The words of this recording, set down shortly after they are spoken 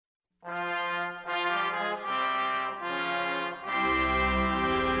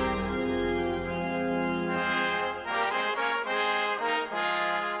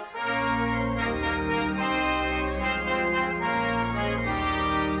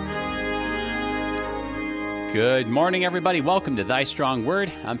Good morning, everybody. Welcome to Thy Strong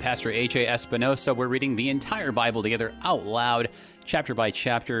Word. I'm Pastor A.J. Espinosa. We're reading the entire Bible together out loud, chapter by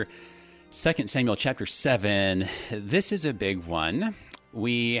chapter, 2 Samuel chapter 7. This is a big one.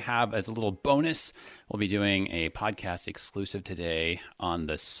 We have, as a little bonus, we'll be doing a podcast exclusive today on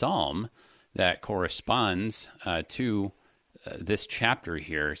the psalm that corresponds to this chapter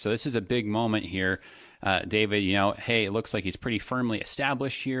here. So this is a big moment here. David, hey, it looks like he's pretty firmly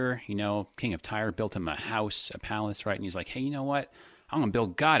established here. King of Tyre built him a house, a palace, right? And he's like, hey, you know what? I'm going to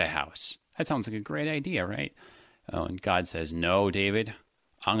build God a house. That sounds like a great idea, right? Oh, and God says, no, David,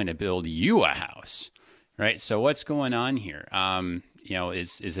 I'm going to build you a house, right? So what's going on here?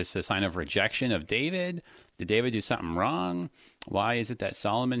 Is this a sign of rejection of David? Did David do something wrong? Why is it that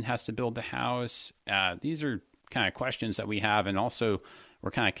Solomon has to build the house? These are kind of questions that we have, and also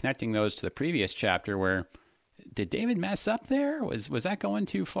we're kind of connecting those to the previous chapter where did David mess up there? Was that going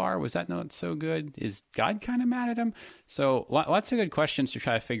too far? Was that not so good? Is God kind of mad at him? So lots of good questions to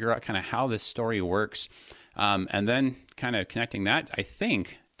try to figure out kind of how this story works. And then kind of connecting that, I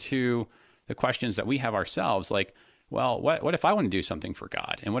think, to the questions that we have ourselves, like, well, what if I want to do something for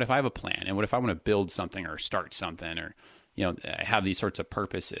God? And what if I have a plan? And what if I want to build something or start something or, have these sorts of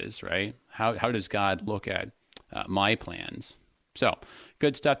purposes, right? How does God look at my plans? So,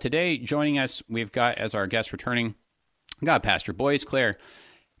 good stuff. Today, joining us, we've got as our guest returning, we got Pastor Boyce Clare,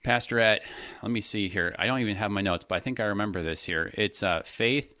 pastor at, let me see here, I don't even have my notes, but I think I remember this here. It's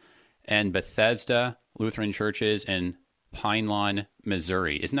Faith and Bethesda Lutheran Churches in Pine Lawn,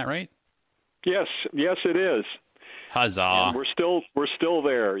 Missouri. Isn't that right? Yes, it is. Huzzah. And we're still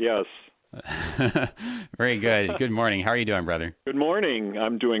there, yes. Very good. Good morning. How are you doing, brother? Good morning.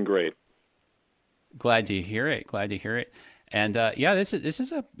 I'm doing great. Glad to hear it. And this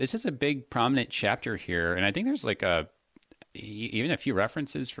is a big prominent chapter here, and I think there's like even a few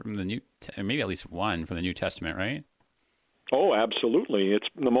references from the maybe at least one from the New Testament, right? Oh, absolutely. It's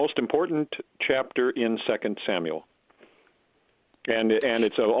the most important chapter in 2 Samuel, and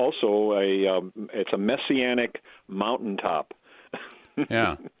it's also a messianic mountaintop.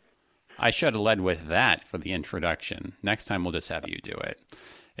 Yeah. I should have led with that for the introduction. Next time we'll just have you do it.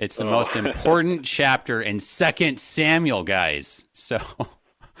 It's the most important chapter in 2 Samuel, guys. So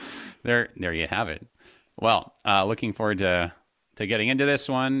there you have it. Well, looking forward to getting into this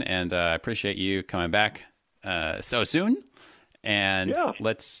one, and I appreciate you coming back so soon. And yeah.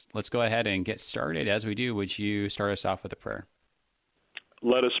 let's go ahead and get started. As we do, would you start us off with a prayer?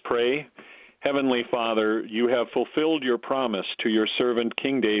 Let us pray. Heavenly Father, you have fulfilled your promise to your servant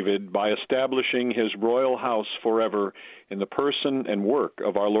King David by establishing his royal house forever in the person and work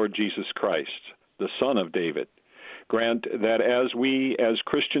of our Lord Jesus Christ, the Son of David. Grant that as we, as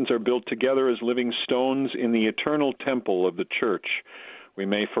Christians, are built together as living stones in the eternal temple of the church, we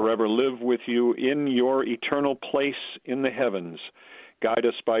may forever live with you in your eternal place in the heavens. Guide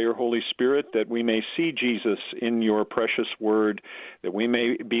us by your Holy Spirit that we may see Jesus in your precious word, that we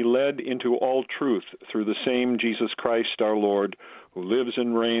may be led into all truth through the same Jesus Christ our Lord, who lives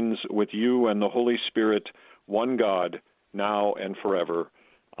and reigns with you and the Holy Spirit, one God, now and forever.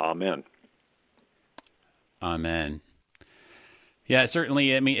 Amen. Amen. Yeah,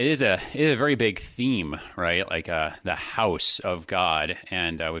 certainly. I mean, it is a very big theme, right? Like the house of God,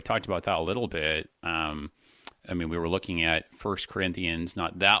 and we've talked about that a little bit. We were looking at 1 Corinthians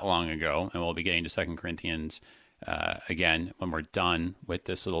not that long ago, and we'll be getting to 2 Corinthians again when we're done with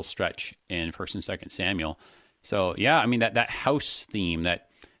this little stretch in 1 and 2 Samuel. So, yeah, I mean, that house theme, that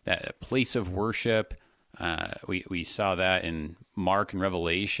place of worship, we saw that in Mark and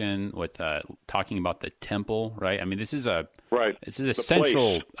Revelation with talking about the temple, right? I mean, this is a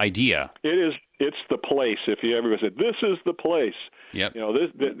central place. Idea. It's the place. If you ever said, this is the place. Yep.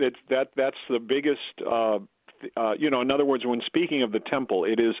 That's the biggest. In other words, when speaking of the temple,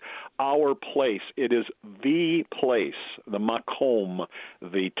 it is our place. It is the place, the makom,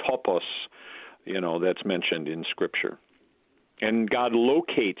 the topos, that's mentioned in Scripture. And God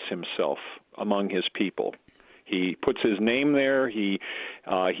locates himself among his people. He puts his name there. He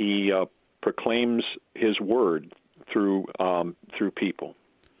proclaims his word through people.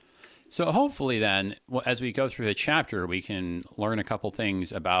 So hopefully then, as we go through the chapter, we can learn a couple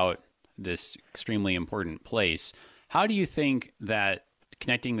things about this extremely important place. How do you think that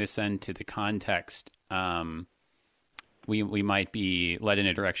connecting this then to the context, we might be led in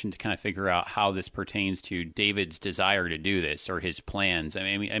a direction to kind of figure out how this pertains to David's desire to do this or his plans?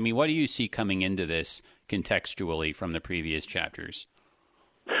 I mean, what do you see coming into this contextually from the previous chapters?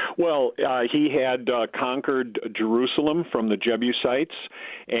 Well, he had conquered Jerusalem from the Jebusites,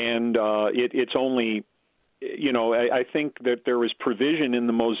 and it's only I think that there is provision in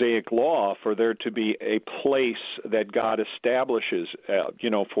the Mosaic Law for there to be a place that God establishes,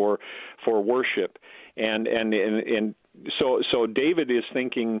 for worship, and so David is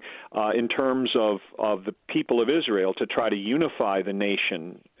thinking in terms of the people of Israel to try to unify the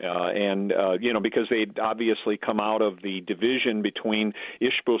nation, because they'd obviously come out of the division between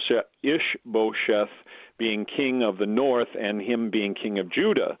Ishbosheth being king of the north and him being king of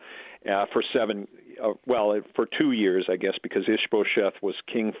Judah for 2 years, I guess, because Ishbosheth was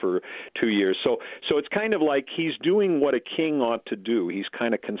king for 2 years. So it's kind of like he's doing what a king ought to do. He's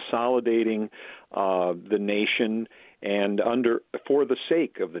kind of consolidating the nation and for the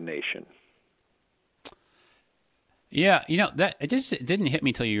sake of the nation. Yeah, that it didn't hit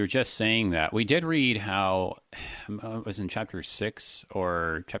me till you were just saying that. We did read how it was in chapter 6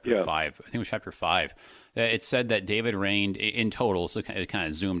 or chapter 5. I think it was chapter 5. That it said that David reigned in total. So it kind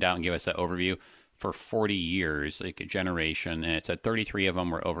of zoomed out and gave us that overview for 40 years, like a generation. And it said 33 of them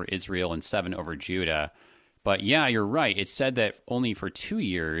were over Israel and 7 over Judah. But yeah, you're right. It said that only for 2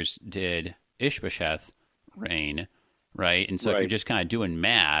 years did Ishbosheth reign, right? And so if you're just kind of doing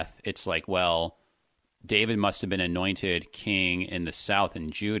math, it's like, well, David must have been anointed king in the south in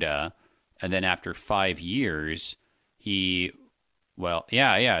Judah, and then after 5 years, at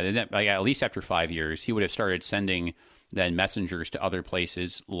least after 5 years, he would have started sending then messengers to other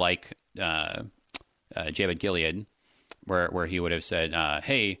places like Jabesh Gilead, where he would have said,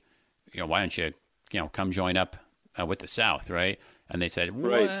 "Hey, why don't you, come join up with the south, right?" And they said,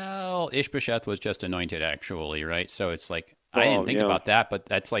 "Well, Ishbosheth was just anointed, actually, right?" So it's like I didn't think about that, but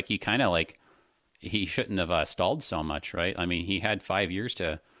that's like he kind of like. He shouldn't have stalled so much, right? I mean, he had 5 years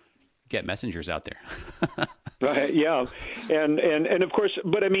to get messengers out there. Right, yeah, and of course,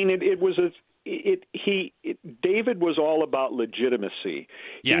 but I mean, David was all about legitimacy.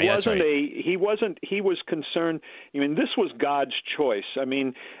 Yeah, that's right. He was concerned. I mean, this was God's choice. I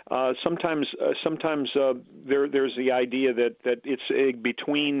mean, sometimes there's the idea that it's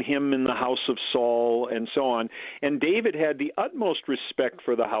between him and the house of Saul and so on. And David had the utmost respect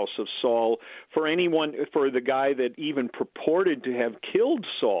for the house of Saul, for the guy that even purported to have killed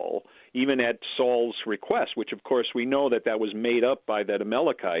Saul, even at Saul's request, which of course we know that was made up by that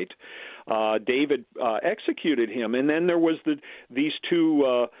Amalekite. David executed him, and then there was these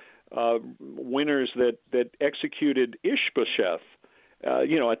two winners that executed Ishbosheth.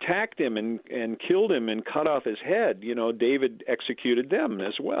 Attacked him and killed him and cut off his head. David executed them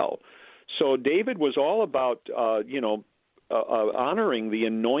as well. So David was all about honoring the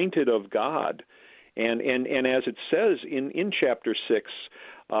anointed of God, and as it says in chapter 6.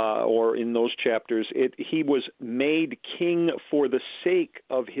 Or in those chapters, he was made king for the sake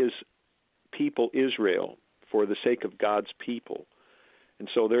of his people Israel, for the sake of God's people. And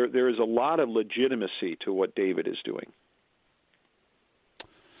so there is a lot of legitimacy to what David is doing.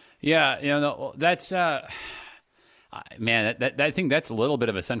 Yeah, that's man, I think that's a little bit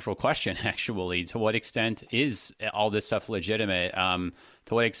of a central question, actually. To what extent is all this stuff legitimate? To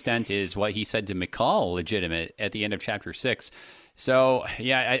what extent is what he said to Michal legitimate at the end of chapter 6? So,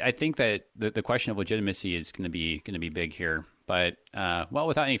 yeah, I think that the question of legitimacy is going to be big here. But,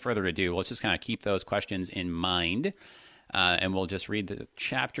 without any further ado, let's just kind of keep those questions in mind, and we'll just read the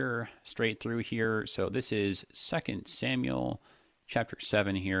chapter straight through here. So this is 2 Samuel chapter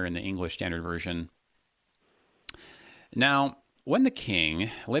 7 here in the English Standard Version. Now, when the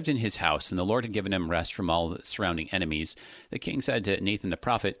king lived in his house, and the Lord had given him rest from all the surrounding enemies, the king said to Nathan the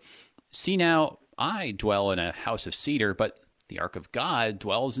prophet, "See now, I dwell in a house of cedar, but the ark of God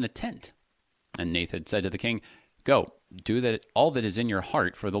dwells in a tent." And Nathan said to the king, "Go, do that all that is in your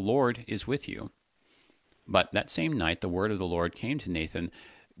heart, for the Lord is with you." But that same night the word of the Lord came to Nathan,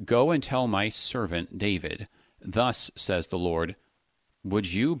 "Go and tell my servant David, thus says the Lord,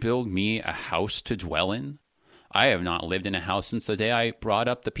 would you build me a house to dwell in? I have not lived in a house since the day I brought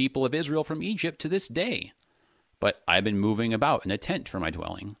up the people of Israel from Egypt to this day, but I've been moving about in a tent for my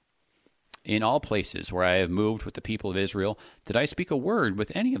dwelling. In all places where I have moved with the people of Israel, did I speak a word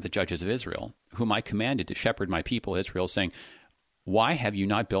with any of the judges of Israel, whom I commanded to shepherd my people Israel, saying, why have you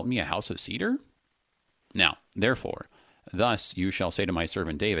not built me a house of cedar? Now, therefore, thus you shall say to my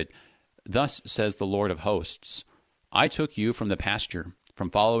servant David, thus says the Lord of hosts, I took you from the pasture, from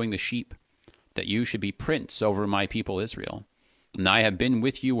following the sheep, that you should be prince over my people Israel. And I have been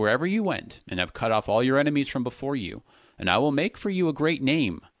with you wherever you went, and have cut off all your enemies from before you. And I will make for you a great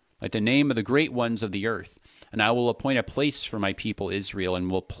name, like the name of the great ones of the earth. And I will appoint a place for my people Israel,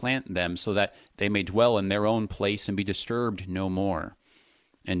 and will plant them so that they may dwell in their own place and be disturbed no more.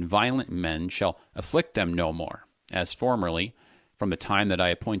 And violent men shall afflict them no more, as formerly, from the time that I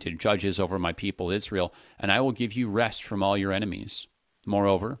appointed judges over my people Israel, and I will give you rest from all your enemies.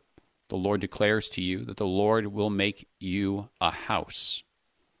 Moreover, the Lord declares to you that the Lord will make you a house.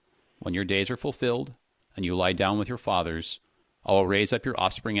 When your days are fulfilled, and you lie down with your fathers, I will raise up your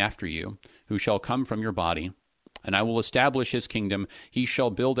offspring after you, who shall come from your body, and I will establish his kingdom. He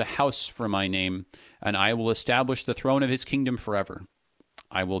shall build a house for my name, and I will establish the throne of his kingdom forever.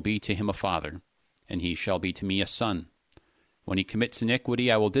 I will be to him a father, and he shall be to me a son. When he commits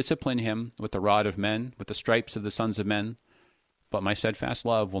iniquity, I will discipline him with the rod of men, with the stripes of the sons of men. But my steadfast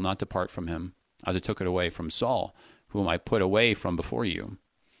love will not depart from him, as it took it away from Saul, whom I put away from before you.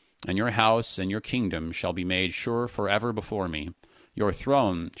 And your house and your kingdom shall be made sure forever before me. Your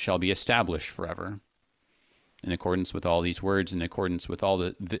throne shall be established forever. In accordance with all these words, in accordance with all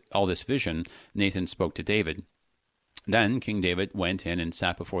this vision, Nathan spoke to David. Then King David went in and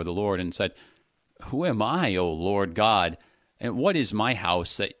sat before the Lord and said, Who am I, O Lord God? And what is my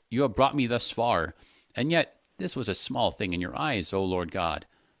house that you have brought me thus far? And yet this was a small thing in your eyes, O Lord God.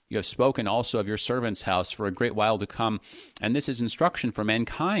 You have spoken also of your servant's house for a great while to come, and this is instruction for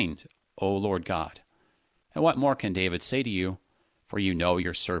mankind, O Lord God. And what more can David say to you? For you know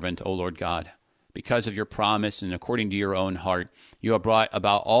your servant, O Lord God. Because of your promise and according to your own heart, you have brought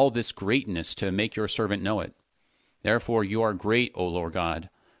about all this greatness to make your servant know it. Therefore you are great, O Lord God,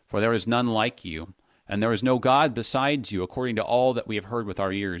 for there is none like you, and there is no God besides you, according to all that we have heard with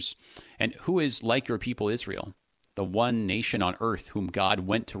our ears. And who is like your people Israel, the one nation on earth whom God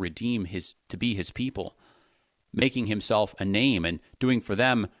went to redeem to be his people, making himself a name and doing for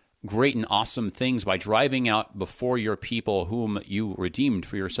them great and awesome things by driving out before your people whom you redeemed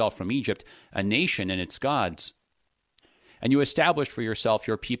for yourself from Egypt, a nation and its gods. And you established for yourself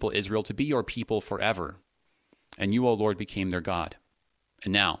your people Israel to be your people forever. And you, O Lord, became their God.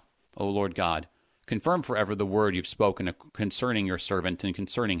 And now, O Lord God, confirm forever the word you've spoken concerning your servant and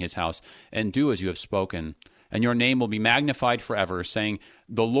concerning his house, and do as you have spoken. And your name will be magnified forever, saying,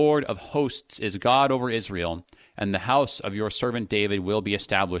 The Lord of hosts is God over Israel, and the house of your servant David will be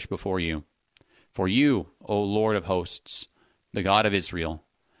established before you. For you, O Lord of hosts, the God of Israel,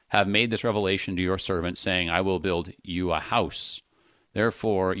 have made this revelation to your servant, saying, I will build you a house.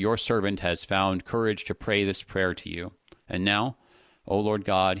 Therefore your servant has found courage to pray this prayer to you. And now, O Lord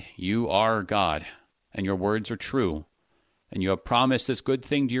God, you are God, and your words are true, and you have promised this good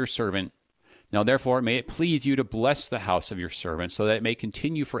thing to your servant. Now therefore may it please you to bless the house of your servant, so that it may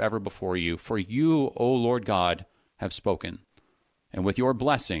continue forever before you. For you, O Lord God, have spoken, and with your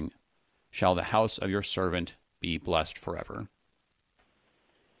blessing shall the house of your servant be blessed forever.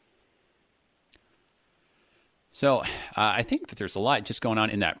 So I think that there's a lot just going on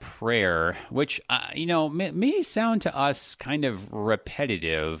in that prayer, which, may sound to us kind of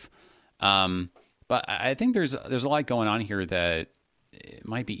repetitive, but I think there's a lot going on here that it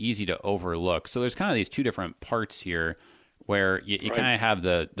might be easy to overlook. So there's kind of these two different parts here where you right. kind of have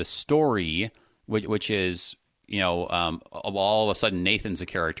the story, which is, all of a sudden Nathan's a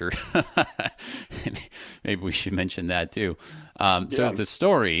character. Maybe we should mention that too. So it's the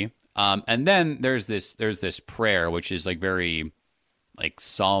story. And then there's this prayer, which is like very like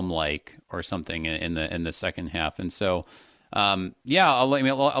Psalm-like or something in the second half. And so, a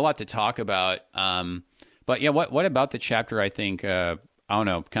lot to talk about. But yeah, what about the chapter, I think, I don't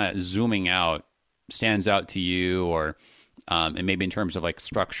know, kind of zooming out stands out to you, or and maybe in terms of like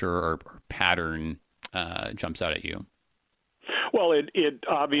structure or pattern jumps out at you? Well, it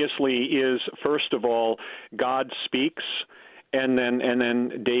obviously is, first of all, God speaks, and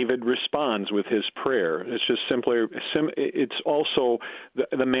then David responds with his prayer. It's just simply, it's also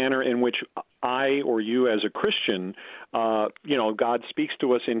the manner in which I or you as a Christian, God speaks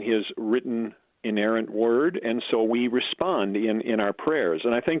to us in his written inerrant word, and so we respond in our prayers.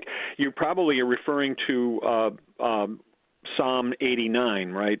 And I think you probably are referring to Psalm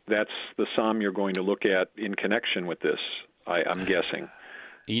 89, right? That's the psalm you're going to look at in connection with this, I'm guessing.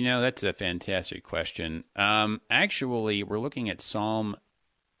 That's a fantastic question. Actually, we're looking at Psalm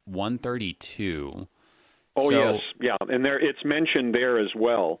 132. Yes, yeah, and it's mentioned there as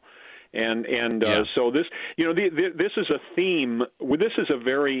well. So this, this is a theme. This is a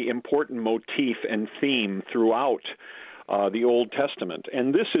very important motif and theme throughout the Old Testament,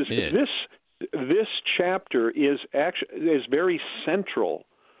 and this chapter is very central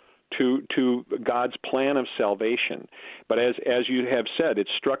to God's plan of salvation. But as you have said,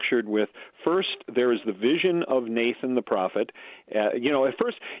 it's structured with, first, there is the vision of Nathan the prophet. At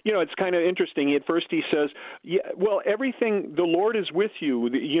first, it's kind of interesting. At first he says, everything, the Lord is with you,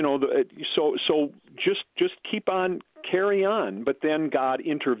 so just keep on, carry on. But then God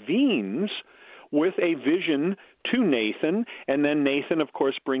intervenes with a vision to Nathan, and then Nathan, of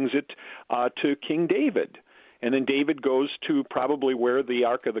course, brings it to King David. And then David goes to probably where the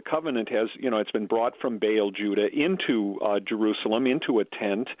Ark of the Covenant has, it's been brought from Baal, Judah, into Jerusalem, into a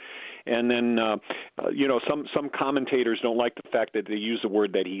tent. And then, some commentators don't like the fact that they use the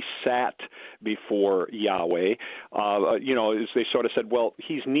word that he sat before Yahweh. As they sort of said, well,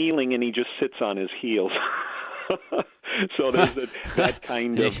 he's kneeling and he just sits on his heels. So there's that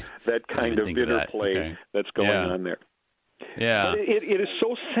kind of interplay that's going on there. Yeah. But it is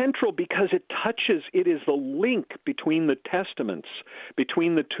so central because it is the link between the testaments,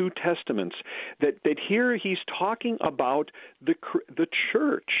 between the two testaments, that here he's talking about the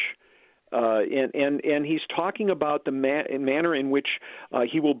church. And he's talking about the manner in which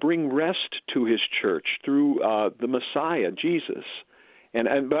he will bring rest to his church through the Messiah, Jesus.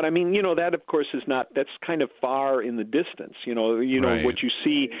 But I mean, that of course that's kind of far in the distance. Right. What you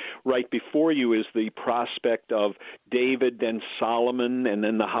see right before you is the prospect of David, then Solomon, and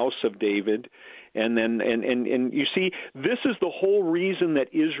then the house of David. And then and you see, this is the whole reason that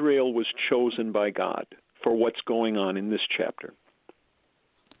Israel was chosen by God for what's going on in this chapter.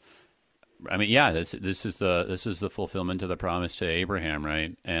 I mean, yeah, this is the fulfillment of the promise to Abraham,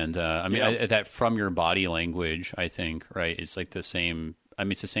 right? And that from your body language, I think, right, it's like the same. I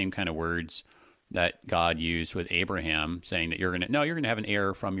mean, it's the same kind of words that God used with Abraham, saying that you're gonna have an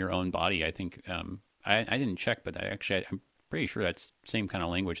heir from your own body. I think I didn't check, but I'm pretty sure that's the same kind of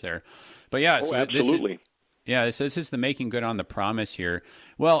language there. But yeah, so absolutely. This is the making good on the promise here.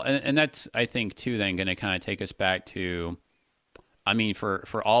 Well, and that's, I think, too, then going to kind of take us back to, I mean, for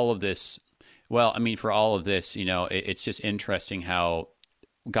all of this. Well, I mean, for all of this, it's just interesting how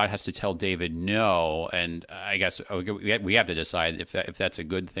God has to tell David no, and I guess we have to decide if that's a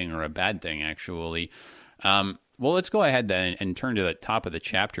good thing or a bad thing, actually. Well, let's go ahead then and turn to the top of the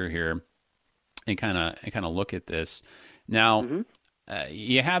chapter here and kind of look at this. Now,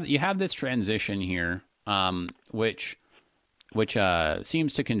 you have this transition here, which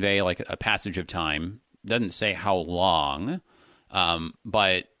seems to convey like a passage of time. Doesn't say how long,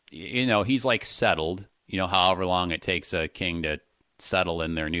 but he's like settled, however long it takes a king to settle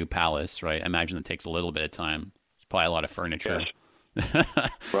in their new palace, right? I imagine it takes a little bit of time. It's probably a lot of furniture. Yes.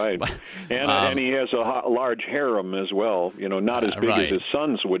 Right. And he has a large harem as well, not as big as his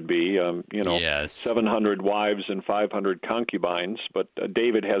sons would be, yes. 700 wives and 500 concubines, but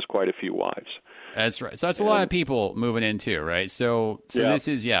David has quite a few wives. That's right. So that's a lot of people moving in too, right? So this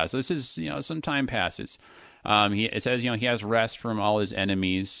is, some time passes. It says, he has rest from all his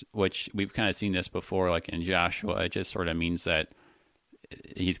enemies, which we've kind of seen this before, like in Joshua. It just sort of means that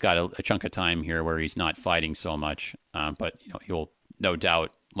he's got a chunk of time here where he's not fighting so much. But he'll no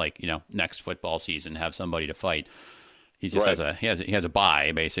doubt, like next football season, have somebody to fight. He just has a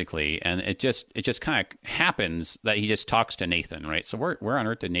bye basically, and it just kind of happens that he just talks to Nathan, right? So where on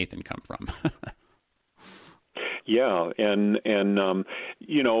earth did Nathan come from? Yeah, and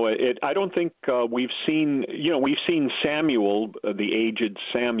I don't think we've seen Samuel, the aged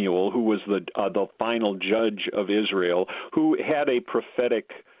Samuel, who was the final judge of Israel, who had a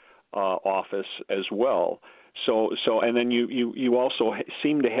prophetic office as well. So, and then you also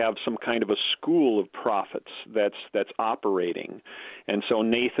seem to have some kind of a school of prophets that's operating, and so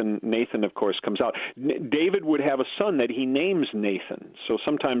Nathan of course comes out. David would have a son that he names Nathan. So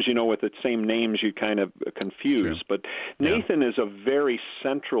sometimes with the same names you kind of confuse, but Nathan is a very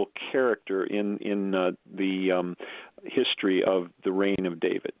central character in the history of the reign of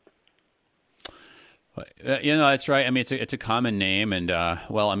David. That's right. I mean, it's a common name, and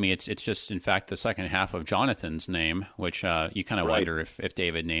it's just in fact the second half of Jonathan's name, which you kind of wonder if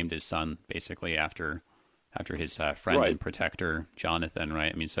David named his son basically after his friend and protector Jonathan,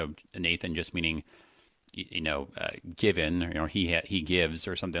 right? I mean, so Nathan just meaning given, he gives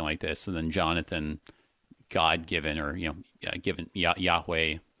or something like this, and then Jonathan, God given, or given,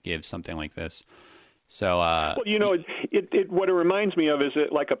 Yahweh gives, something like this. So, what it reminds me of is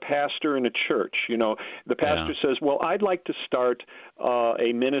like a pastor in a church. The pastor says, "Well, I'd like to start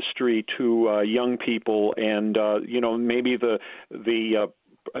a ministry to young people, and maybe the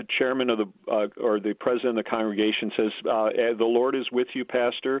chairman of or the president of the congregation says, the Lord is with you,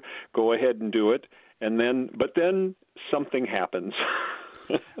 pastor. Go ahead and do it." But then something happens.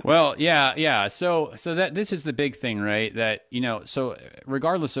 Well, yeah. So that this is the big thing, right? That so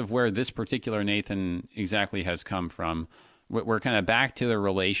regardless of where this particular Nathan exactly has come from, we're kind of back to the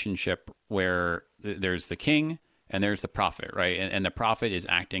relationship where there's the king and there's the prophet, right? And the prophet is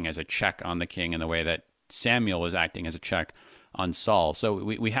acting as a check on the king in the way that Samuel was acting as a check on Saul. So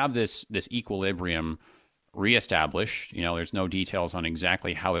we have this equilibrium reestablished. There's no details on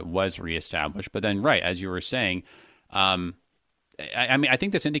exactly how it was reestablished. But then, right, as you were saying, I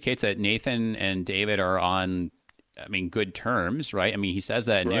think this indicates that Nathan and David are on, good terms, right? He says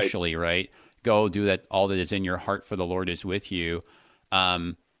that initially, right? Go do that, all that is in your heart, for the Lord is with you.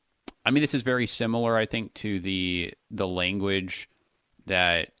 This is very similar, I think, to the language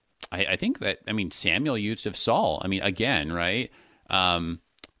that I think that Samuel used of Saul. Again, right? I'm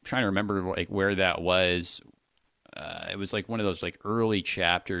trying to remember where that was. It was one of those early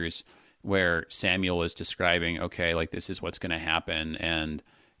chapters where Samuel was describing, okay, this is what's going to happen, and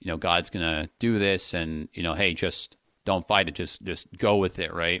God's going to do this, and hey, just don't fight it, just go with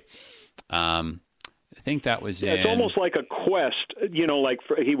it, right? I think that was It's almost like a quest,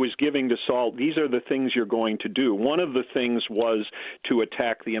 he was giving to Saul, these are the things you're going to do. One of the things was to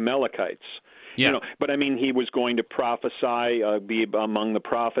attack the Amalekites. Yeah. But he was going to prophesy, be among the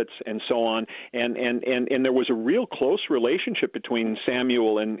prophets, and so on, and there was a real close relationship between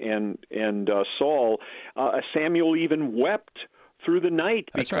Samuel and Saul. Samuel even wept through the night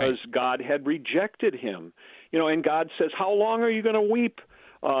because God had rejected him. And God says, "How long are you going to weep?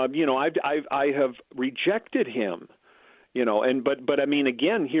 I have rejected him." But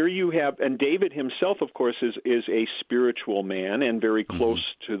again, here you have, and David himself, of course, is a spiritual man and very close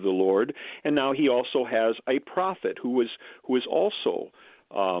to the Lord, and now he also has a prophet who is also,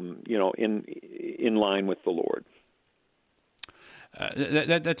 in line with the Lord.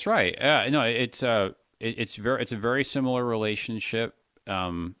 That's right. No, it's a very similar relationship.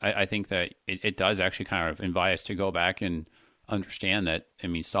 I think that it does actually kind of invite us to go back and understand that.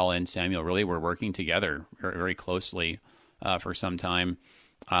 Saul and Samuel really were working together very, very closely for some time.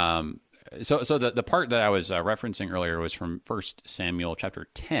 So the part that I was referencing earlier was from 1 Samuel chapter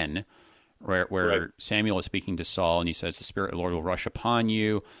 10, where Samuel is speaking to Saul, and he says, "The Spirit of the Lord will rush upon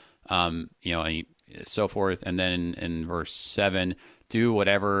you," and so forth. And then in verse 7, "Do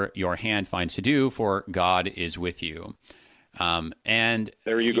whatever your hand finds to do, for God is with you." And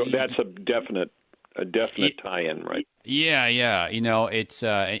there you go. That's a definite tie-in, right? Yeah. It's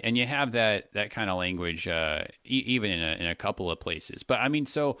and you have that kind of language even in a couple of places. But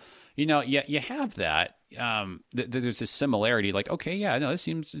you have that. There's this similarity. Okay, yeah, no, it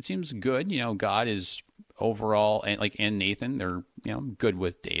seems good. God is overall, and Nathan, they're good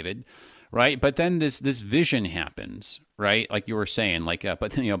with David, right? But then this vision happens, right? Like you were saying,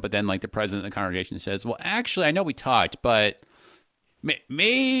 but then the president of the congregation says, "Well, actually, I know we talked, but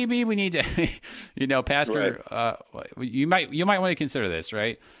maybe we need to, Pastor, you might want to consider this,"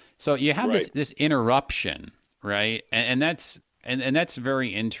 right? So you have this interruption, right? And that's very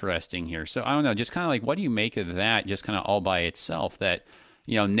interesting here. So I don't know, just kind of what do you make of that? Just kind of all by itself, that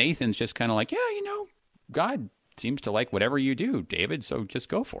Nathan's just kind of God seems to like whatever you do, David. So just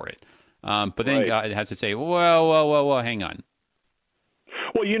go for it. But then God has to say, whoa, hang on.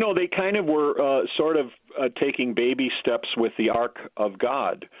 Well, they kind of were sort of taking baby steps with the Ark of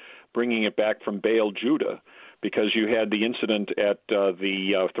God, bringing it back from Baal, Judah, because you had the incident at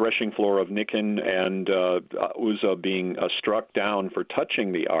the threshing floor of Nican and Uzzah being struck down for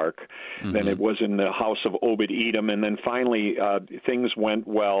touching the Ark. Mm-hmm. Then it was in the house of Obed-Edom, and then finally things went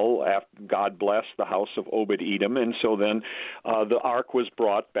well. After God blessed the house of Obed-Edom, and so then the Ark was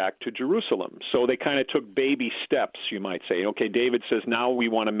brought back to Jerusalem. So they kind of took baby steps, you might say. Okay, David says, now we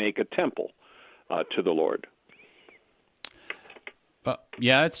want to make a temple to the Lord.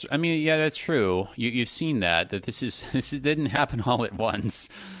 That's true. You've seen that this didn't happen all at once,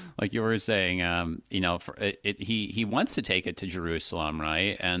 like you were saying. He wants to take it to Jerusalem,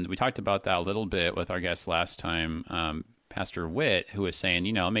 right? And we talked about that a little bit with our guest last time, Pastor Witt, who was saying,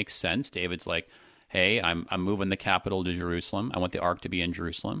 it makes sense. David's like, hey, I'm moving the capital to Jerusalem. I want the ark to be in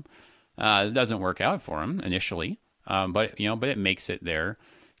Jerusalem. It doesn't work out for him initially, but it makes it there.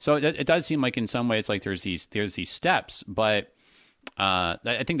 So it does seem like in some ways there's these steps, but.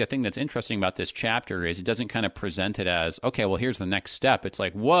 I think the thing that's interesting about this chapter is it doesn't kind of present it as, okay, well, here's the next step. It's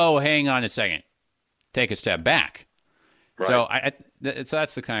like, whoa, hang on a second. Take a step back. Right. So so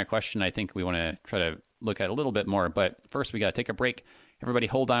that's the kind of question I think we want to try to look at a little bit more. But first, we got to take a break. Everybody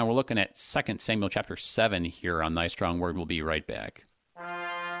hold on. We're looking at 2 Samuel chapter 7 here on Thy Strong Word. We'll be right back.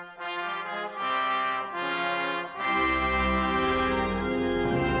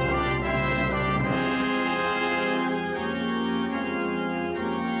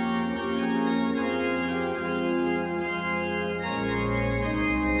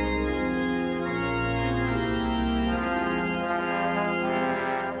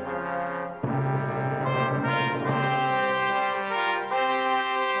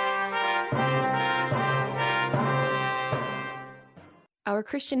 Our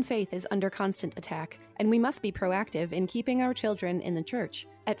Christian faith is under constant attack, and we must be proactive in keeping our children in the church.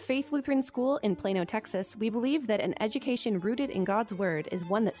 At Faith Lutheran School in Plano, Texas, we believe that an education rooted in God's Word is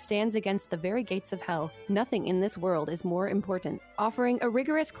one that stands against the very gates of hell. Nothing in this world is more important. Offering a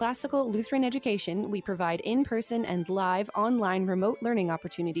rigorous classical Lutheran education, we provide in-person and live online remote learning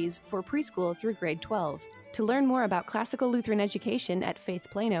opportunities for preschool through grade 12. To learn more about classical Lutheran education at Faith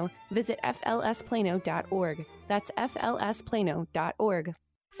Plano, visit flsplano.org. That's flsplano.org.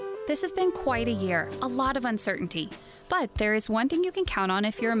 This has been quite a year, a lot of uncertainty. But there is one thing you can count on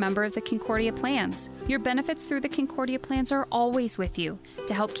if you're a member of the Concordia Plans. Your benefits through the Concordia Plans are always with you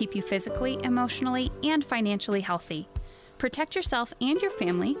to help keep you physically, emotionally, and financially healthy. Protect yourself and your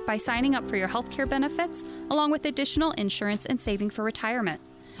family by signing up for your healthcare benefits, along with additional insurance and saving for retirement.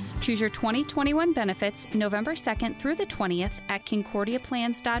 Choose your 2021 benefits November 2nd through the 20th at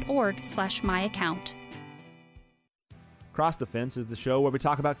concordiaplans.org/myaccount. Cross Defense is the show where we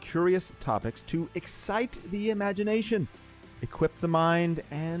talk about curious topics to excite the imagination, equip the mind,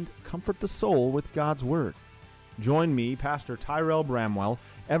 and comfort the soul with God's Word. Join me, Pastor Tyrell Bramwell,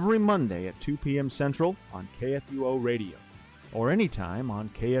 every Monday at 2 p.m. Central on KFUO Radio, or anytime on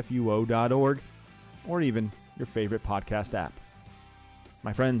kfuo.org, or even your favorite podcast app.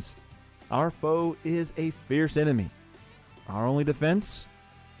 My friends, our foe is a fierce enemy. Our only defense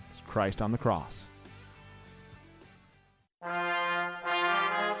is Christ on the cross.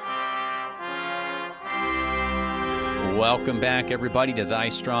 Welcome back, everybody, to Thy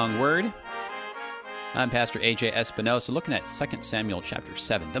Strong Word. I'm Pastor A.J. Espinosa, looking at 2 Samuel chapter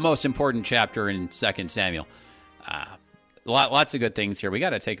 7, the most important chapter in 2 Samuel. Lots of good things here. We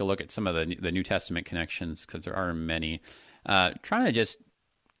got to take a look at some of the New Testament connections, because there are many. Trying to just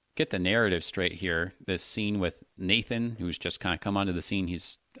get the narrative straight here. This scene with Nathan, who's just kind of come onto the scene.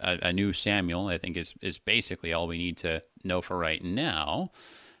 He's a new Samuel, I think, is basically all we need to know for right now.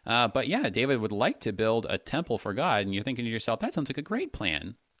 But yeah, David would like to build a temple for God, and you're thinking to yourself, that sounds like a great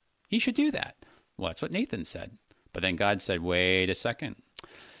plan. He should do that. Well, that's what Nathan said. But then God said, wait a second.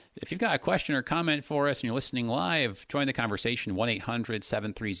 If you've got a question or comment for us and you're listening live, join the conversation,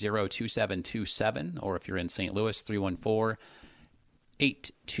 1-800-730-2727, or if you're in St. Louis,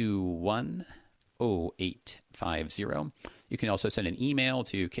 314-821-0850. You can also send an email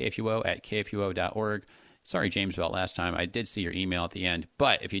to kfuo@kfuo.org. Sorry, James, about last time. I did see your email at the end.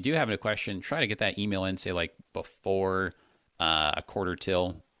 But if you do have a question, try to get that email in, say, like before a quarter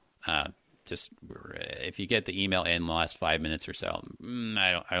till. Just if you get the email in the last 5 minutes or so,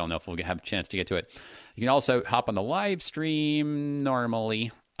 I don't know if we'll have a chance to get to it. You can also hop on the live stream normally,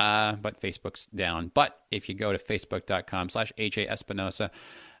 but Facebook's down. But if you go to facebook.com/AJ Espinosa,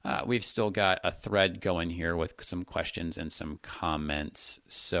 we've still got a thread going here with some questions and some comments.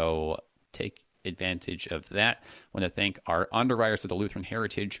 So take advantage of that. I want to thank our underwriters of the Lutheran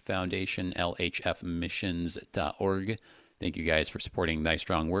Heritage Foundation, lhfmissions.org. Thank you guys for supporting Thy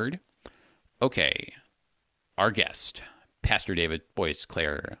Strong Word. Okay, our guest, Pastor David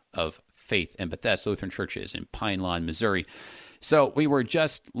Boisclair of Faith and Bethesda Lutheran Churches in Pine Lawn, Missouri. So we were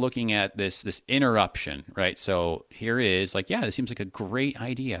just looking at this interruption, right? So here it is, like, yeah, this seems like a great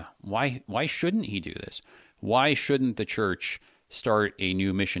idea. Why shouldn't he do this? Why shouldn't the church start a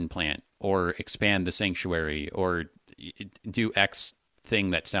new mission plant or expand the sanctuary or do X thing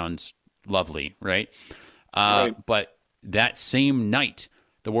that sounds lovely, right? Right. But that same night,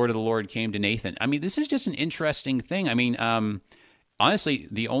 the word of the Lord came to Nathan. I mean, this is just an interesting thing. I mean, honestly,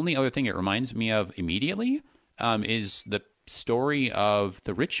 the only other thing it reminds me of immediately is the story of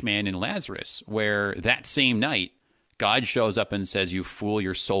the rich man and Lazarus, where that same night, God shows up and says, "You fool,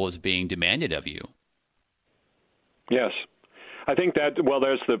 your soul is being demanded of you." Yes. I think that, well,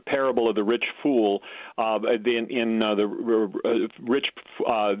 there's the parable of the rich fool. The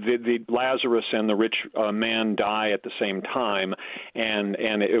Lazarus and the rich man die at the same time, and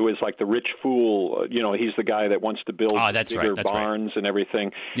it was like the rich fool. He's the guy that wants to build bigger barns and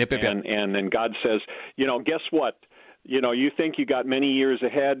everything. Yep. And then God says, guess what? You think you got many years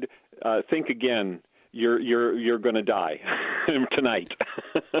ahead. Think again. You're going to die tonight.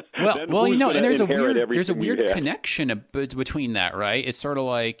 Well, and there's a weird connection between that, right? It's sort of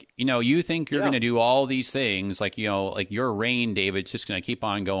like, you think you're going to do all these things, like your reign, David's just going to keep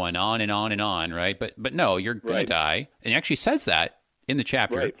on going on and on and on, right? But no, you're going to die. And it actually says that in the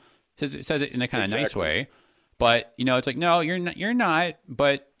chapter. Right. It says it in a kind of nice way. But it's like, no, you're not.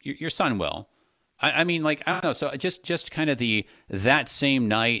 But your son will. I mean, like, I don't know. So just kind of that same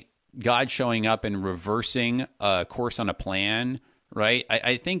night, God showing up and reversing a course on a plan, right?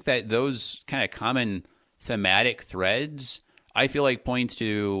 I think that those kind of common thematic threads, I feel like points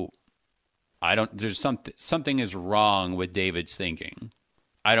to, there's something is wrong with David's thinking.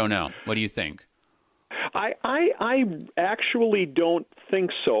 I don't know. What do you think? I actually don't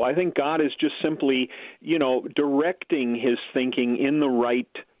think so. I think God is just simply, directing his thinking in the right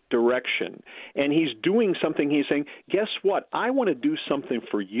direction. And he's doing something. He's saying, guess what? I want to do something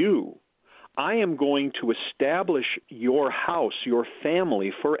for you. I am going to establish your house, your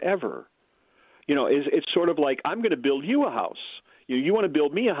family forever. It's sort of like, I'm going to build you a house. You want to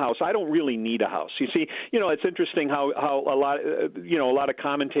build me a house. I don't really need a house. You see, it's interesting how a lot of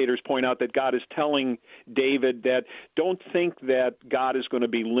commentators point out that God is telling David that don't think that God is going to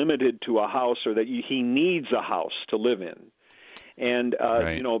be limited to a house or that he needs a house to live in. And,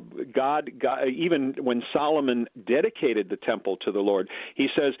 right. God, even when Solomon dedicated the temple to the Lord, he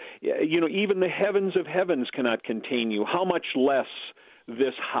says, even the heavens of heavens cannot contain you. How much less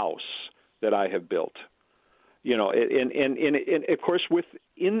this house that I have built? And of course,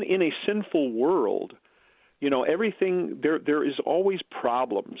 in a sinful world, everything there is always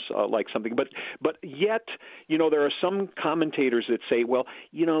problems like something, but yet there are some commentators that say, well,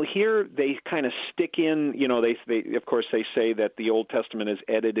 here they kind of stick in, they of course they say that the Old Testament is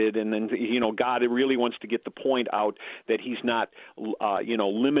edited, and then God really wants to get the point out that he's not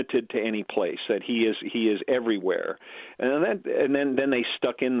limited to any place, that he is everywhere, and then they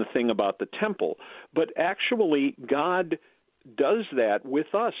stuck in the thing about the temple, but actually God does that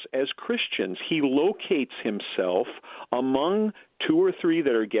with us as Christians. He locates himself among two or three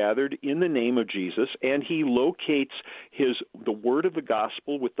that are gathered in the name of Jesus, and he locates the word of the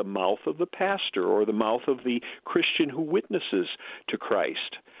gospel with the mouth of the pastor or the mouth of the Christian who witnesses to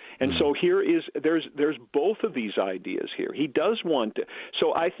Christ. And so there's both of these ideas here. He does want to.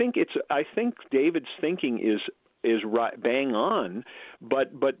 So I think David's thinking is right, bang on,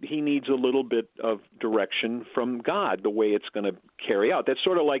 but he needs a little bit of direction from God, the way it's going to carry out. That's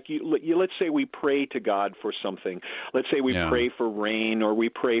sort of like let's say we pray to God for something. Let's say we pray for rain or we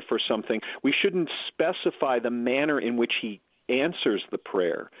pray for something. We shouldn't specify the manner in which he answers the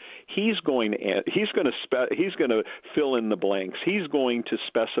prayer. He's going to fill in the blanks. He's going to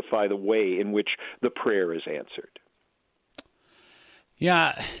specify the way in which the prayer is answered.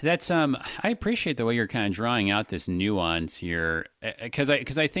 Yeah, that's I appreciate the way you're kind of drawing out this nuance here, because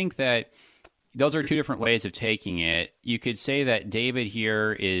I think that those are two different ways of taking it. You could say that David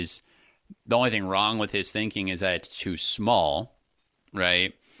here is the only thing wrong with his thinking is that it's too small,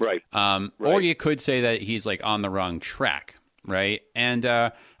 right? Right. Or you could say that he's like on the wrong track, right? And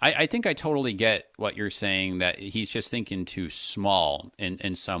I think I totally get what you're saying, that he's just thinking too small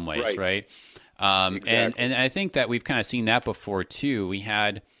in some ways, right? Exactly. And I think that we've kind of seen that before too. We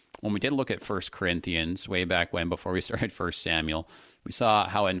had, when we did look at 1 Corinthians way back when, before we started 1 Samuel, we saw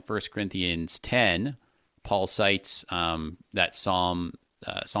how in 1 Corinthians 10, Paul cites that Psalm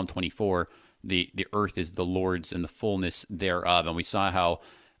 24, the earth is the Lord's and the fullness thereof. And we saw how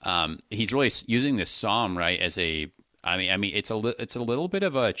he's really using this psalm, right, as it's a little bit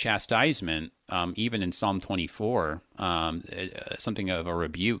of a chastisement, even in Psalm 24, something of a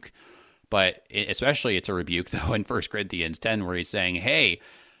rebuke. But especially it's a rebuke, though, in 1 Corinthians 10, where he's saying, hey,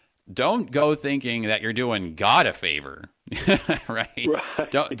 don't go thinking that you're doing God a favor, right?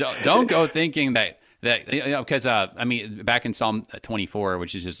 Don't go thinking that because, back in Psalm 24,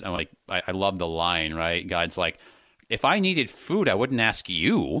 which is just, I love the line, right? God's like, if I needed food, I wouldn't ask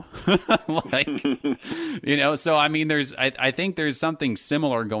you. So, I think there's something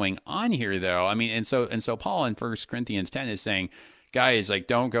similar going on here, though. And so Paul in 1 Corinthians 10 is saying, guys, like,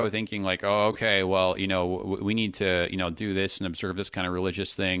 don't go thinking like, oh, okay, well, we need to, do this and observe this kind of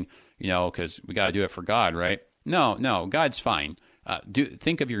religious thing, because we got to do it for God, right? No, God's fine.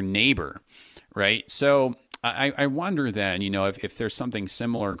 Think of your neighbor, right? So I wonder then, if there's something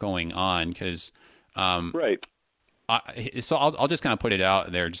similar going on, because, right. So I'll just kind of put it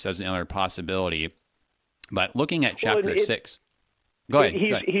out there just as another possibility. But looking at chapter 6. Go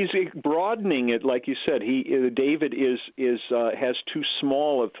ahead. He's broadening it, like you said. David has too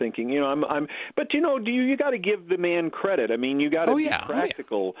small of thinking. But you got to give the man credit. You got to be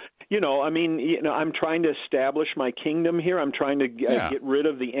practical. I'm trying to establish my kingdom here. I'm trying to get rid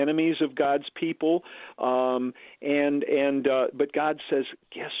of the enemies of God's people. But God says,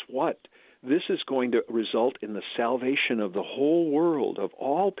 guess what? This is going to result in the salvation of the whole world, of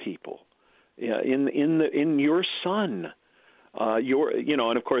all people, in your Son.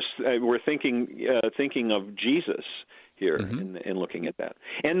 And of course we're thinking of Jesus here in looking at that.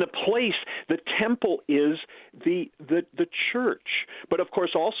 And the temple is the church, but of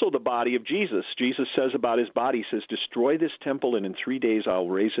course also the body of Jesus. Jesus says about his body, he says, "Destroy this temple, and in 3 days I'll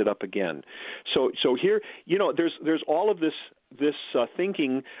raise it up again." So here, there's all of this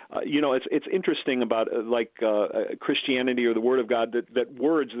thinking, it's interesting about Christianity or the Word of God, that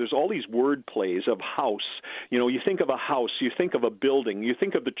words, there's all these word plays of house. You think of a house, you think of a building, you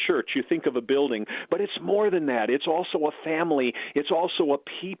think of the church, you think of a building, but it's more than that. It's also a family. It's also a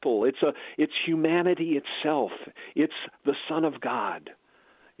people. It's humanity itself. It's the Son of God.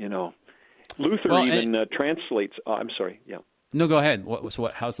 Luther translates. I'm sorry. Yeah. No, go ahead.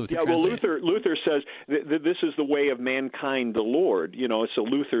 How's Luther translate? Luther says that this is the way of mankind, the Lord. So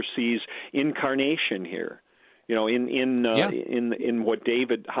Luther sees incarnation here. In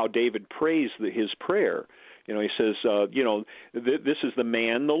how David prays his prayer. He says, this is the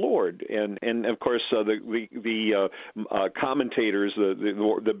man, the Lord, and of course the commentators,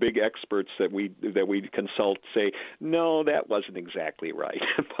 the big experts that we consult say, no, that wasn't exactly right,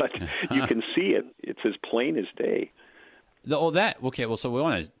 but you can see it; it's as plain as day. Okay. Well, so we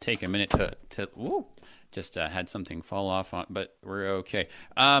want to take a minute to just had something fall off on, but we're okay.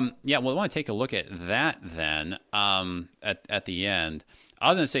 Well, I want to take a look at that then. At the end, I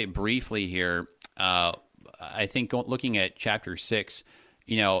was going to say briefly here. I think looking at chapter 6,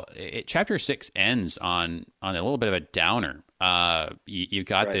 chapter 6 ends on a little bit of a downer. You've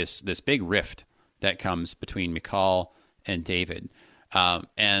got this big rift that comes between Michal and David.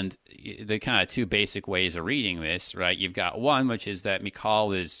 And the kind of two basic ways of reading this, right? You've got one, which is that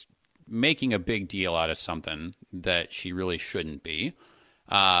Michal is making a big deal out of something that she really shouldn't be.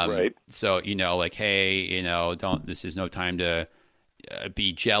 Right. So, hey, this is no time to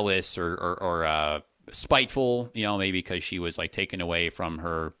be jealous or spiteful, maybe because she was taken away from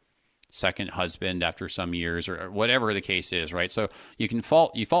her second husband after some years or whatever the case is, right? So you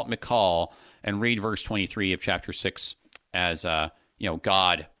fault Michal and read verse 23 of chapter 6 as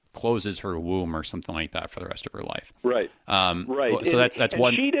God closes her womb or something like that for the rest of her life. Right. Right. So that's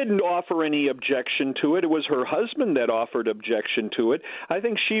one. She didn't offer any objection to it. It was her husband that offered objection to it. I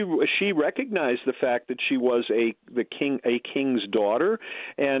think she recognized the fact that she was a king's daughter,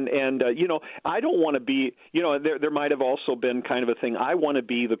 and I don't want to be. There might have also been kind of a thing. I want to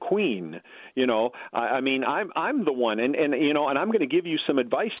be the queen. I'm the one, and I'm going to give you some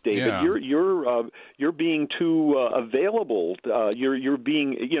advice, David. Yeah. You're being too available. You're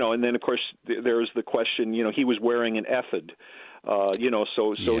being and then of course there's the question. He was wearing an ephod. So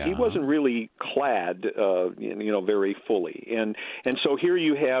he wasn't really clad, very fully, and so here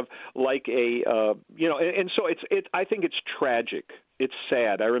you have and so I think it's tragic. It's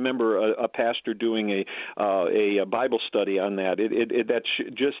sad. I remember a pastor doing a Bible study on that. That's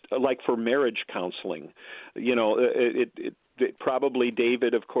just like for marriage counseling. Probably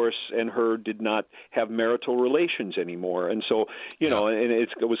David, of course, and her did not have marital relations anymore, and so and it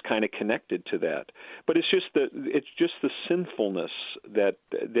was kind of connected to that. But it's just the sinfulness that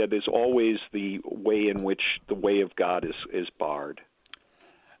is always the way in which the way of God is barred.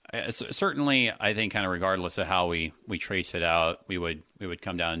 Certainly, I think kind of regardless of how we trace it out, we would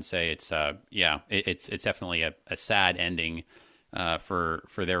come down and say it's definitely a sad ending for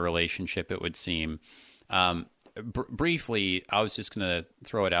their relationship. It would seem. Briefly, I was just going to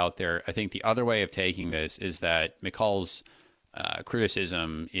throw it out there. I think the other way of taking this is that Michal's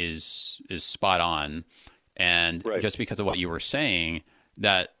criticism is spot on, and just because of what you were saying,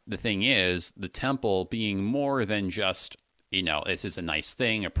 that the thing is the temple being more than just this is a nice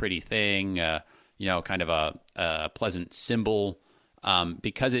thing, a pretty thing, kind of a pleasant symbol,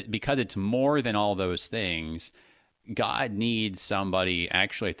 because it's more than all those things. God needs somebody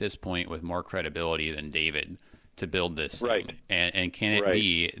actually at this point with more credibility than David to build this thing. And can it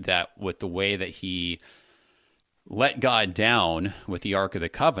be that with the way that he let God down with the Ark of the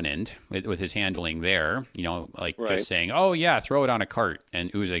Covenant, with his handling there, just saying, oh yeah, throw it on a cart,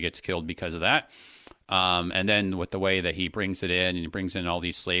 and Uzzah gets killed because of that. And then with the way that he brings it in, and he brings in all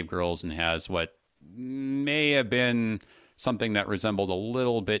these slave girls and has what may have been something that resembled a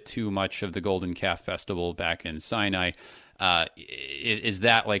little bit too much of the Golden Calf Festival back in Sinai. Is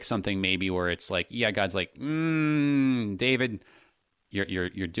that like something maybe where it's like, God's like, David,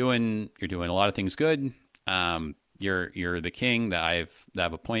 you're doing a lot of things good. You're the king that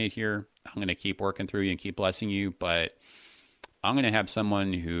I've appointed here. I'm going to keep working through you and keep blessing you, but I'm going to have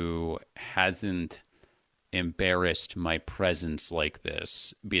someone who hasn't embarrassed my presence like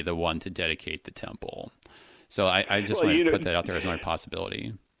this be the one to dedicate the temple. So I just want to put that out there as another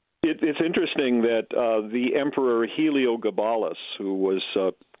possibility. It's interesting that the Emperor Heliogabalus, who was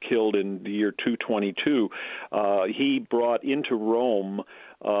killed in the year 222, he brought into Rome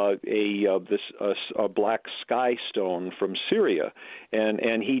a black sky stone from Syria,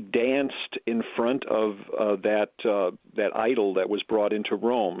 and he danced in front of that idol that was brought into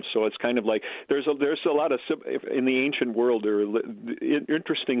Rome. So it's kind of like there's a lot of in the ancient world there are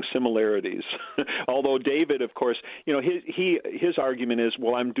interesting similarities. Although David, of course, his argument is,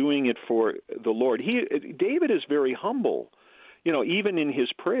 well, I'm doing it for the Lord. David is very humble. Even in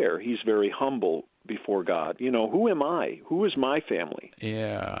his prayer, he's very humble before God. Who am I? Who is my family?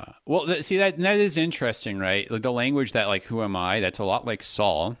 Yeah. Well, see, that is interesting, right? The language that, like, who am I? That's a lot like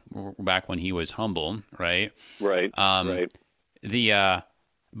Saul back when he was humble, right? Right. Right.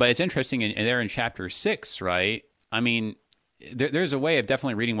 But it's interesting there in chapter 6, right? I mean, there's a way of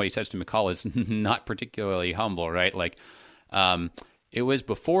definitely reading what he says to Michal is not particularly humble, right? Like, it was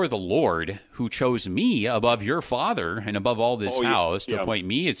before the Lord who chose me above your father and above all this house to appoint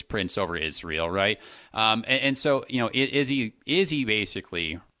me as prince over Israel, right? And so, is he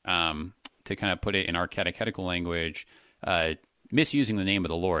basically, to kind of put it in our catechetical language, misusing the name of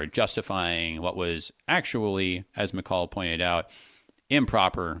the Lord, justifying what was actually, as Michal pointed out,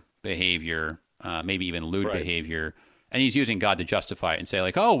 improper behavior, maybe even lewd behavior. And he's using God to justify it and say,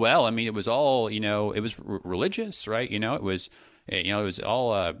 like, oh, well, I mean, it was all, it was religious, right? It was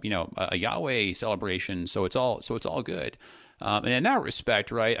all, a Yahweh celebration. So it's all good. And in that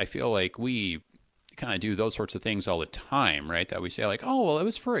respect, right, I feel like we kind of do those sorts of things all the time, right? That we say, like, oh, well, it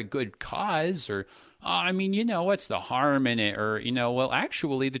was for a good cause, or, I mean, what's the harm in it? Or, well,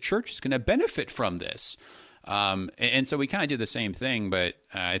 actually, the church is going to benefit from this. And so we kind of do the same thing, but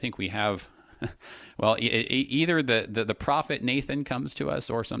I think we have, well, either the prophet Nathan comes to us,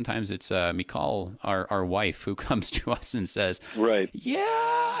 or sometimes it's Michal, our wife, who comes to us and says, right, yeah,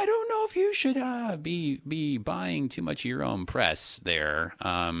 I don't know if you should be buying too much of your own press there,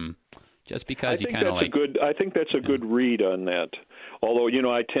 just because you kind of like. I think that's a good read on that. Although,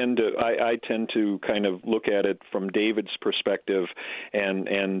 I tend to kind of look at it from David's perspective,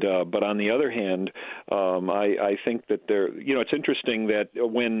 but on the other hand, I think that it's interesting that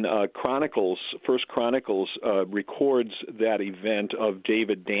when First Chronicles records that event of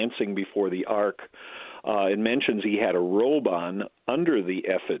David dancing before the ark, it mentions he had a robe on under the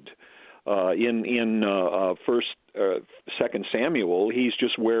ephod. In Second Samuel, he's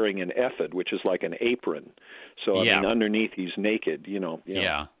just wearing an ephod, which is like an apron. So I mean, underneath he's naked.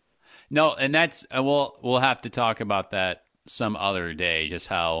 Yeah. No, and that's we'll have to talk about that some other day. Just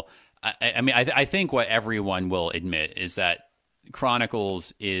how I think what everyone will admit is that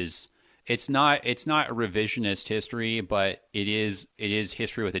Chronicles it's not a revisionist history, but it is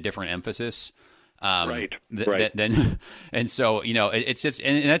history with a different emphasis. Right. And so, it's just,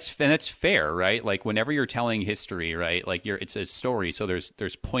 and that's fair, right? Like whenever you're telling history, right? Like it's a story. So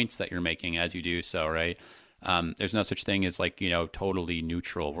there's points that you're making as you do so, right? There's no such thing as like, totally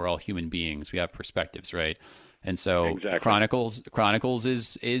neutral. We're all human beings. We have perspectives, right? And so exactly. Chronicles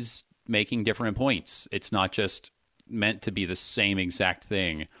is making different points. It's not just meant to be the same exact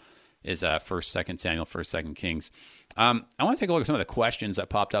thing as 1st, 2nd Samuel, 1st, 2nd Kings. I want to take a look at some of the questions that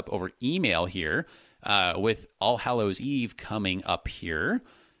popped up over email here with All Hallows Eve coming up here.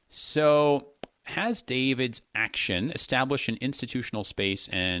 So, has David's action established an institutional space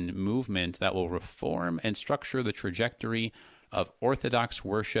and movement that will reform and structure the trajectory of Orthodox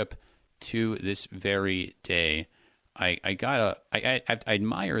worship to this very day? I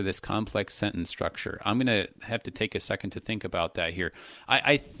admire this complex sentence structure. I'm going to have to take a second to think about that here.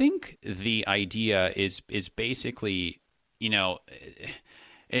 I think the idea is basically,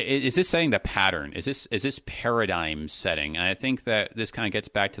 is this setting the pattern? Is this paradigm setting? And I think that this kind of gets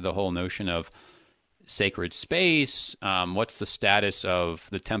back to the whole notion of sacred space. What's the status of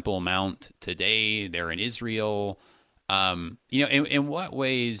the Temple Mount today? They're in Israel. In what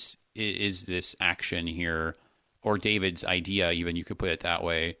ways is this action here, or David's idea, even you could put it that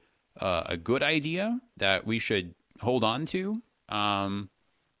way, a good idea that we should hold on to?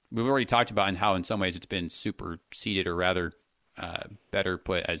 We've already talked about and how in some ways it's been superseded, or rather, better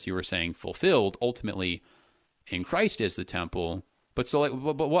put, as you were saying, fulfilled ultimately in Christ as the temple. But so,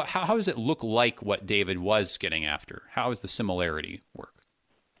 like, how does it look like what David was getting after? How does the similarity work?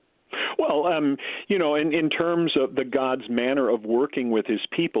 Well, in terms of God's manner of working with his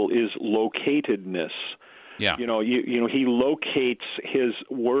people is locatedness. Yeah. He locates his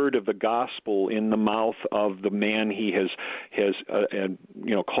word of the gospel in the mouth of the man he has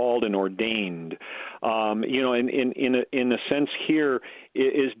called and ordained. In a sense here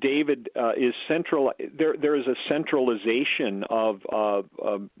is David is central. There is a centralization of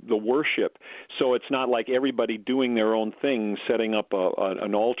the worship, so it's not like everybody doing their own thing, setting up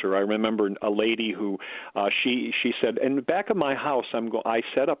an altar. I remember a lady who she said, in the back of my house, I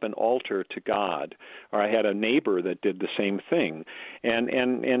set up an altar to God. Or I had a neighbor that did the same thing, and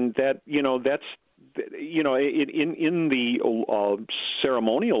that that's. In the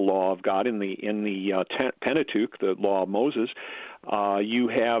ceremonial law of God, in the Pentateuch, the law of Moses, you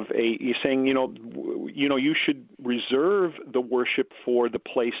have you're saying you should reserve the worship for the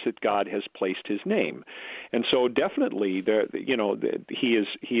place that God has placed His name, and so definitely he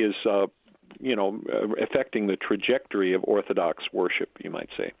is affecting the trajectory of Orthodox worship, you might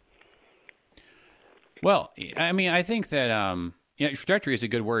say. Well, I mean, I think that. Trajectory is a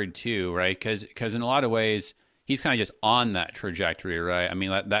good word too, right? Because in a lot of ways, he's kind of just on that trajectory, right? I mean,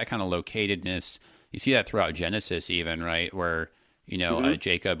 that kind of locatedness, you see that throughout Genesis even, right? Where,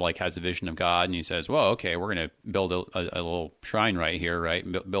 Jacob has a vision of God and he says, well, okay, we're going to build a little shrine right here, right?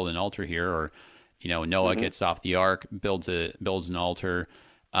 Build an altar here. Or, Noah gets off the ark, builds an altar.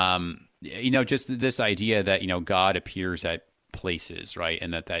 Just this idea that, God appears at places, right?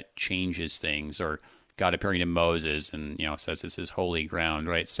 And that changes things, or God appearing to Moses and, says this is holy ground,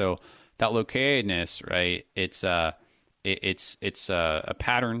 right? So that locatedness, right? It's a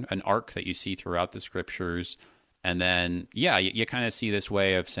pattern, an arc that you see throughout the scriptures. And then, you kind of see this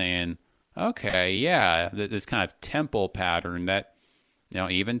way of saying, okay, this kind of temple pattern that,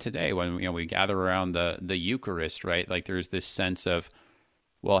 even today when, we gather around the Eucharist, right? Like there's this sense of,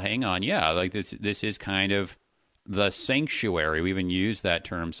 well, hang on. This is kind of the sanctuary. We even use that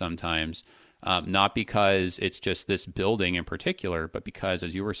term sometimes. Not because it's just this building in particular, but because,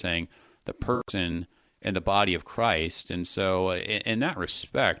 as you were saying, the person and the body of Christ. And so in that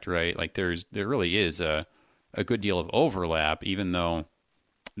respect, right, like there really is a good deal of overlap, even though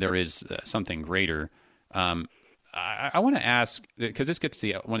there is something greater. I want to ask, because this gets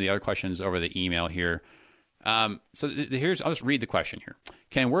to one of the other questions over the email here. I'll just read the question here.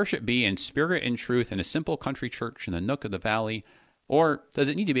 Can worship be in spirit and truth in a simple country church in the nook of the valley? Or does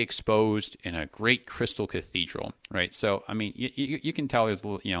it need to be exposed in a great crystal cathedral, right? So, I mean, you can tell there's a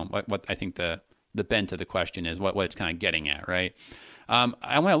little, what I think the bent of the question is, what it's kind of getting at, right?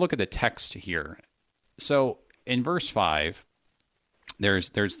 I want to look at the text here. So, in verse 5, there's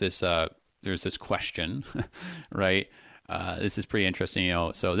this question, right? This is pretty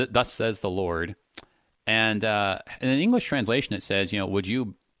interesting, So, thus says the Lord, and in an English translation, it says, would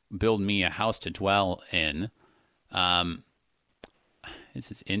you build me a house to dwell in? This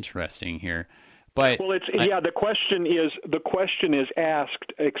is interesting here, but the question is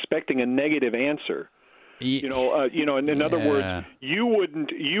asked expecting a negative answer. In other words, you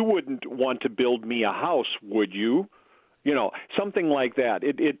wouldn't want to build me a house, would you? Something like that.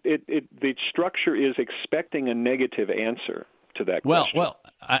 The structure is expecting a negative answer to that question. Well,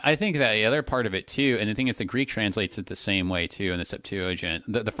 I think that the other part of it too, and the thing is, the Greek translates it the same way too in the Septuagint.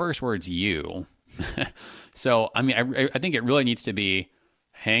 The first word's you. So, I mean, I think it really needs to be,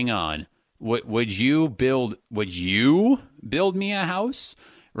 hang on, would you build me a house?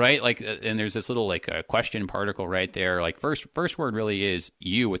 Right? Like, and there's this little a question particle right there. Like first word really is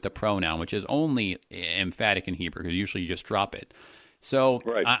you with the pronoun, which is only emphatic in Hebrew because usually you just drop it. So,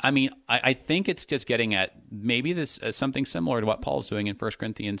 right. I think it's just getting at maybe this something similar to what Paul's doing in 1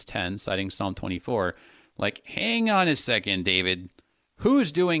 Corinthians 10, citing Psalm 24. Like, hang on a second, David.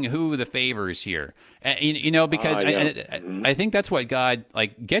 Who's doing who the favors here? Because I think that's what God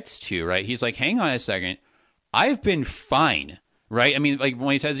gets to, right? He's like, hang on a second. I've been fine, right? I mean, like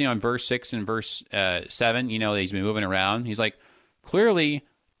when he says, in verse 6 and verse 7, that he's been moving around. He's like, clearly,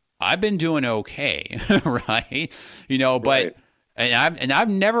 I've been doing okay, right? But right. And I've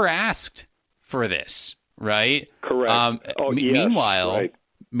never asked for this, right? Correct.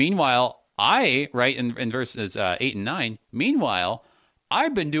 Meanwhile, I, right, in verses 8 and 9, meanwhile,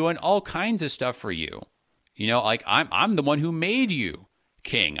 I've been doing all kinds of stuff for you. I'm the one who made you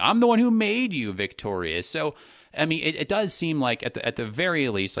king. I'm the one who made you victorious. So, I mean, it does seem like at the very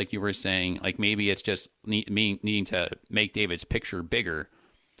least, like you were saying, like maybe it's just me needing to make David's picture bigger.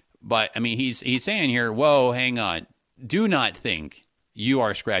 But I mean, he's saying here, whoa, hang on. Do not think you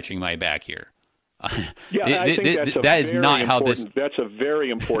are scratching my back here. I think that's a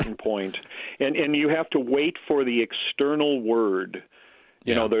very important point. And you have to wait for the external word.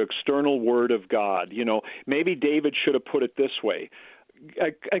 The external word of God. Maybe David should have put it this way.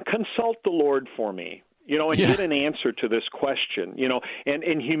 Consult the Lord for me. and get an answer to this question,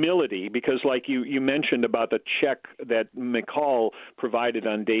 and humility, because like you mentioned about the check that Michal provided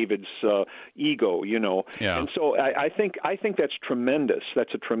on David's ego, Yeah. And so I think that's tremendous.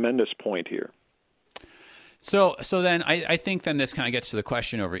 That's a tremendous point here. So then I think then this kind of gets to the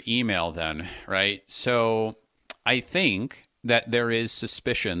question over email then, right? So I think that there is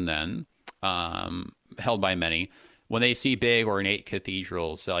suspicion then held by many when they see big ornate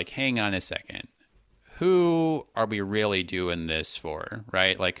cathedrals, they're like, hang on a second. Who are we really doing this for,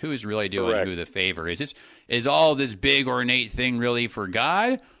 right? Like, who's really doing Correct. who the favor? Is all this big ornate thing really for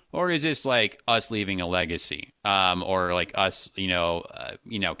God, or is this like us leaving a legacy, or like us,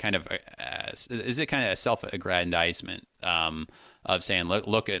 kind of, is it kind of a self-aggrandizement of saying,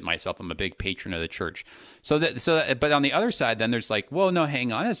 look at myself, I'm a big patron of the church. But on the other side, then there's like, well, no,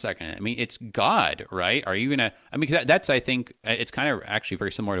 hang on a second. I mean, it's God, right? Are you gonna? I mean, that's I think it's kind of actually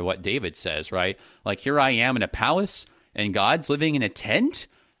very similar to what David says, right? Like, here I am in a palace, and God's living in a tent.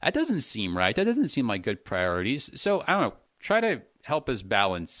 That doesn't seem right. That doesn't seem like good priorities. So I don't know. Try to help us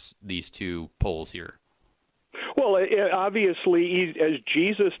balance these two poles here. Well, obviously, as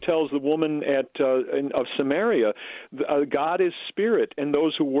Jesus tells the woman of Samaria, God is spirit, and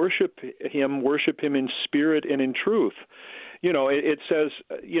those who worship him in spirit and in truth. It says,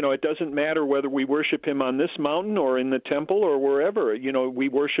 it doesn't matter whether we worship him on this mountain or in the temple or wherever. We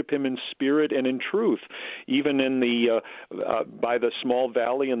worship him in spirit and in truth, even in by the small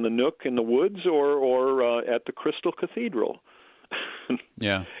valley in the nook in the woods or at the Crystal Cathedral.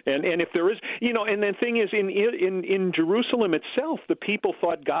 Yeah. And if there is, and the thing is, in Jerusalem itself, the people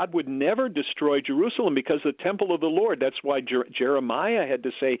thought God would never destroy Jerusalem because the temple of the Lord. That's why Jeremiah had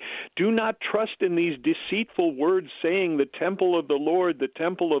to say, do not trust in these deceitful words saying the temple of the Lord, the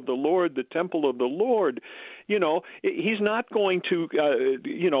temple of the Lord, the temple of the Lord. He's not going to,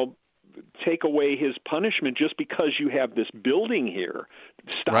 take away his punishment just because you have this building here.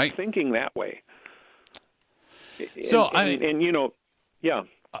 Stop thinking that way. So yeah.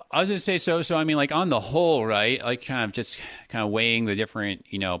 I was going to say, so I mean, like on the whole, right? Like kind of weighing the different,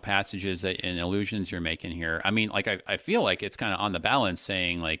 passages and allusions you're making here. I mean, like I feel like it's kind of on the balance,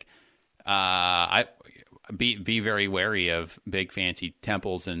 saying like, I be very wary of big fancy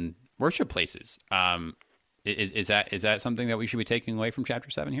temples and worship places. Is that something that we should be taking away from chapter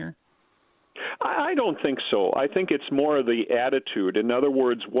 7 here? I don't think so. I think it's more of the attitude. In other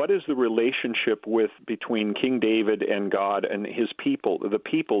words, what is the relationship between King David and God and his people, the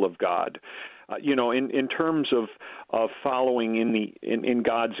people of God? In terms of following in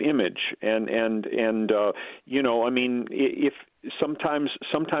God's image, and I mean, if sometimes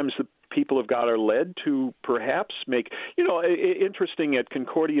the people of God are led to perhaps make, interesting at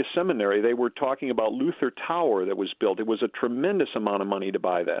Concordia Seminary, they were talking about Luther Tower that was built. It was a tremendous amount of money to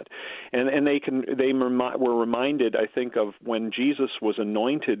buy that. And they were reminded, I think, of when Jesus was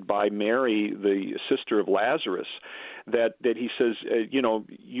anointed by Mary, the sister of Lazarus, that he says,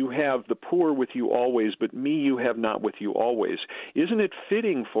 you have the poor with you always, but me you have not with you always. Isn't it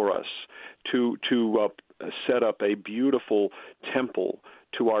fitting for us to set up a beautiful temple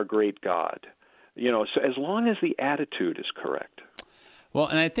to our great God? So as long as the attitude is correct. Well,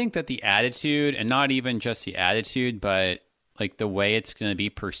 and I think that the attitude, and not even just the attitude, but like the way it's going to be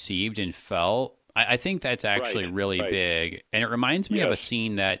perceived and felt, I think that's actually really big. And it reminds me of a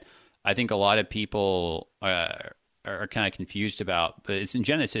scene that I think a lot of people are kind of confused about, but it's in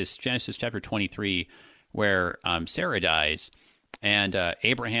Genesis chapter 23, where Sarah dies, and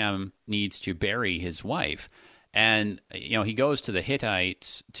Abraham needs to bury his wife. And, he goes to the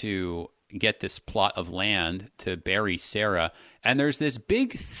Hittites to get this plot of land to bury Sarah. And there's this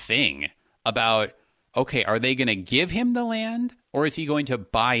big thing about, okay, are they going to give him the land, or is he going to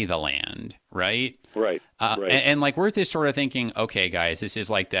buy the land, right? Right. And like, we're just sort of thinking, okay, guys, this is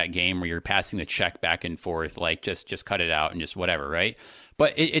like that game where you're passing the check back and forth, like just cut it out and just whatever, right?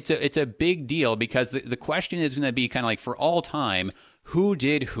 But it's a big deal, because the question is going to be kind of like, for all time, who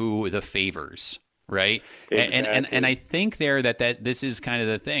did who the favors? Right. Exactly. And I think there that this is kind of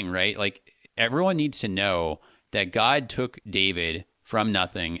the thing, right? Like, everyone needs to know that God took David from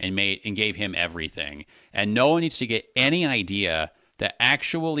nothing and gave him everything. And no one needs to get any idea that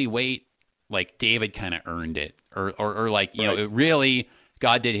actually, like David kind of earned it, or like, it really,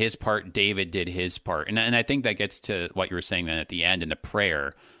 God did his part, David did his part. And I think that gets to what you were saying then at the end in the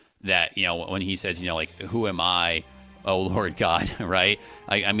prayer, that, when he says, like, who am I, oh Lord God, right?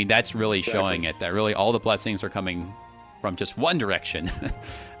 I mean, that's really showing it, that really all the blessings are coming from just one direction.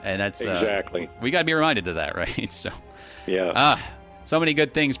 And that's exactly. We got to be reminded of that, right? So, yeah. So many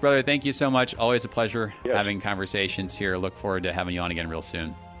good things, brother. Thank you so much. Always a pleasure having conversations here. Look forward to having you on again real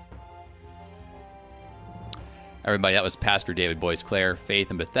soon. Everybody, that was Pastor David Boyce Clare, Faith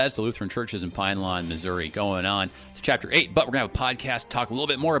and Bethesda Lutheran Churches in Pine Lawn, Missouri, going on to chapter 8. But we're going to have a podcast, talk a little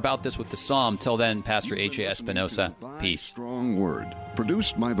bit more about this with the Psalm. Till then, Pastor H.A. Espinosa, peace. Strong Word,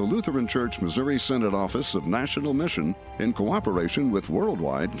 produced by the Lutheran Church Missouri Synod Office of National Mission in cooperation with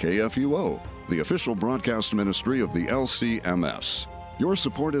Worldwide KFUO, the official broadcast ministry of the LCMS. Your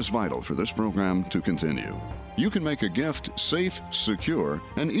support is vital for this program to continue. You can make a gift safe, secure,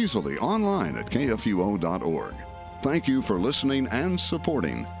 and easily online at kfuo.org. Thank you for listening and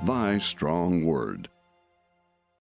supporting Thy Strong Word.